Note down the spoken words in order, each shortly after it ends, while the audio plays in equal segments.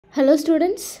Hello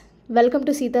students, welcome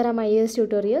to Sitaram IAS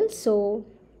tutorial. So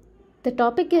the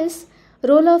topic is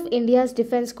role of India's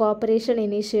defense cooperation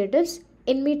initiatives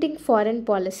in meeting foreign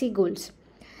policy goals.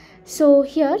 So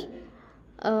here,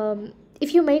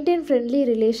 if you maintain friendly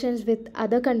relations with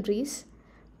other countries,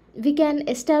 we can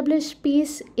establish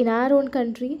peace in our own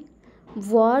country,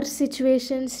 war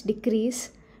situations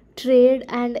decrease, trade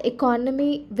and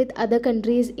economy with other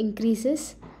countries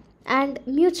increases, and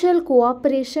mutual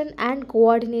cooperation and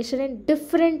coordination in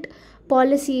different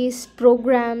policies,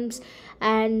 programs,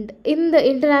 and in the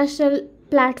international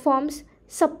platforms,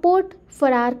 support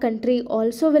for our country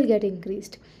also will get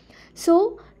increased.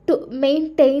 So, to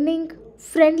maintaining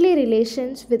friendly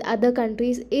relations with other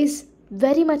countries is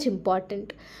very much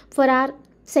important for our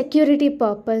security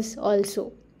purpose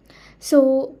also.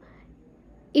 So,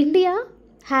 India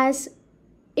has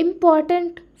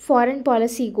important foreign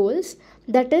policy goals,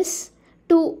 that is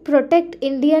to protect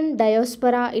Indian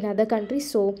diaspora in other countries.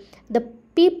 So, the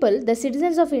people, the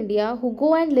citizens of India who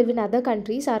go and live in other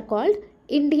countries are called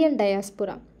Indian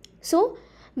diaspora. So,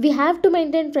 we have to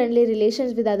maintain friendly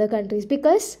relations with other countries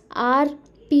because our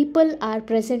people are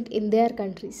present in their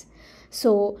countries.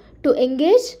 So, to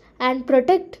engage and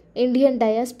protect Indian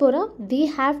diaspora, we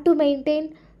have to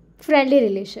maintain friendly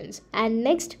relations. And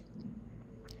next,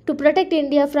 to protect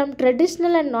India from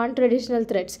traditional and non traditional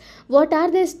threats. What are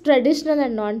these traditional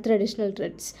and non traditional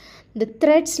threats? The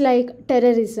threats like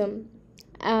terrorism,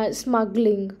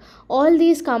 smuggling, all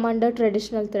these come under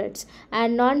traditional threats,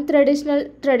 and non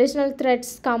traditional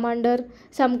threats come under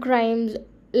some crimes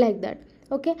like that.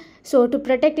 Okay, so to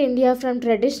protect India from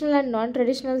traditional and non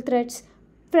traditional threats,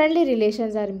 friendly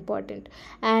relations are important.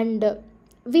 And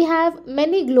we have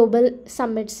many global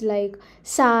summits like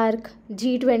SARC,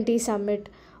 G20 summit,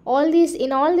 all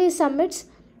these summits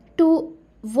to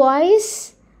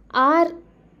voice our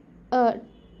uh,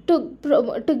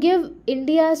 to give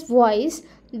India's voice,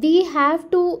 we have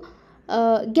to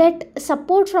get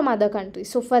support from other countries.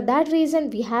 So for that reason,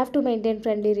 we have to maintain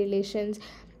friendly relations,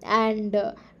 and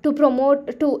to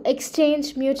promote, to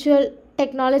exchange mutual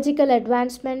technological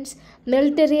advancements,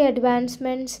 military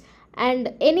advancements,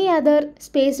 and any other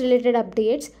space related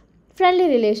updates. Friendly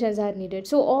relations are needed.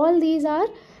 So all these are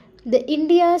the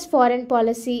India's foreign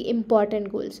policy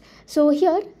important goals. So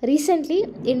here recently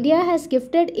India has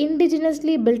gifted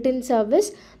indigenously built in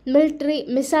service military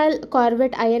missile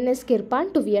corvette INS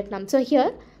Kirpan to Vietnam. So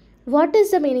here, what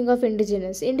is the meaning of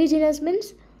indigenous? Indigenous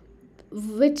means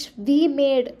which we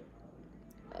made,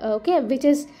 okay, which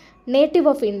is native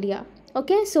of India.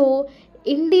 Okay, so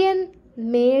Indian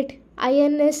made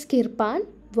INS Kirpan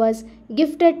was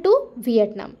gifted to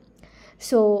Vietnam.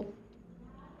 So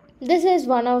this is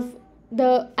one of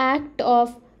the act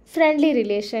of friendly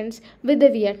relations with the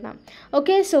Vietnam.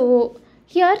 Okay, so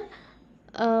here,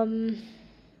 um,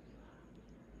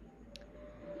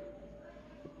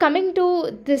 coming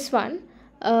to this one,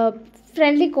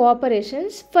 friendly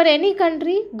cooperations for any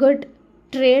country, good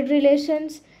trade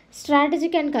relations,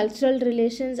 strategic and cultural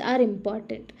relations are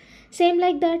important. Same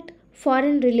like that,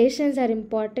 foreign relations are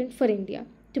important for India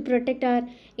to protect our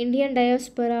Indian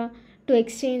diaspora, to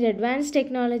exchange advanced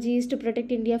technologies, to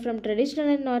protect India from traditional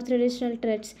and non traditional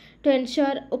threats, to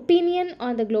ensure opinion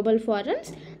on the global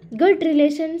forums. Good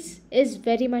relations is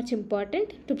very much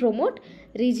important to promote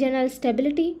regional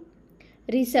stability,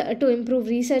 to improve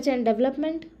research and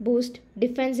development, boost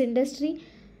defense industry,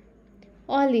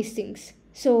 all these things.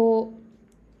 So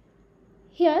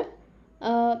here,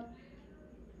 uh,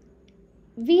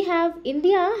 we have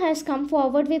India has come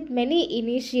forward with many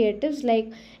initiatives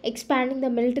like expanding the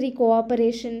military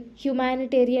cooperation,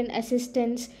 humanitarian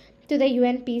assistance to the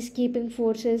UN peacekeeping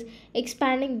forces,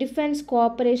 expanding defense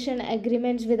cooperation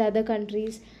agreements with other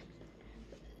countries.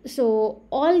 So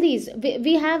all these,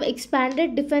 we have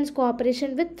expanded defense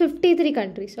cooperation with 53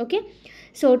 countries. Okay,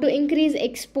 so to increase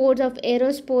exports of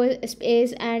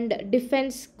aerospace and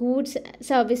defense goods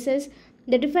services,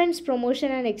 the defense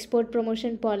promotion and export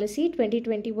promotion policy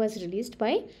 2020 was released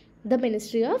by the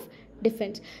Ministry of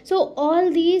Defense. So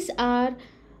all these are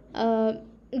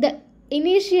the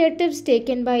initiatives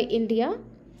taken by India.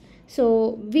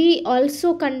 So we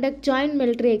also conduct joint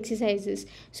military exercises.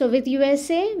 So with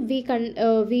USA we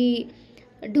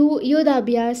do Yudha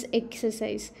Abhyas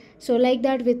exercise. So like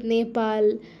that with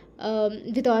Nepal,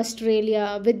 with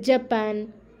Australia, with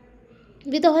Japan,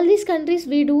 with all these countries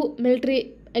we do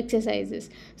military exercises,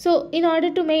 so in order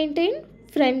to maintain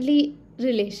friendly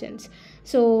relations.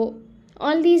 So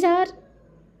all these are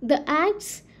the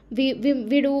acts. We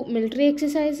do military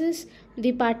exercises,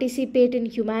 we participate in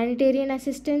humanitarian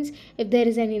assistance. If there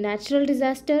is any natural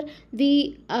disaster,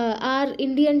 we our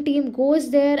Indian team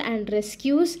goes there and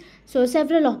rescues So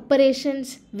several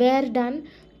operations were done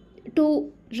to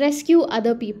rescue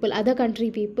other people, other country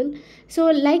people. So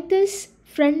like this,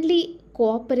 friendly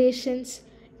cooperations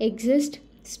exist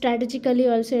strategically.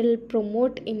 Also, it will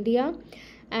promote India.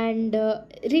 And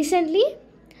recently,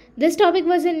 this topic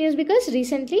was in news because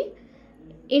recently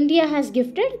India has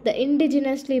gifted the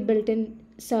indigenously built in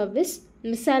service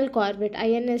missile corvette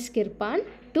INS Kirpan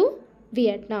to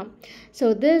Vietnam.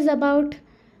 So this is about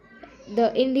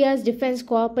the India's defense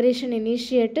cooperation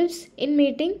initiatives in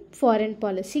meeting foreign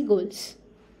policy goals.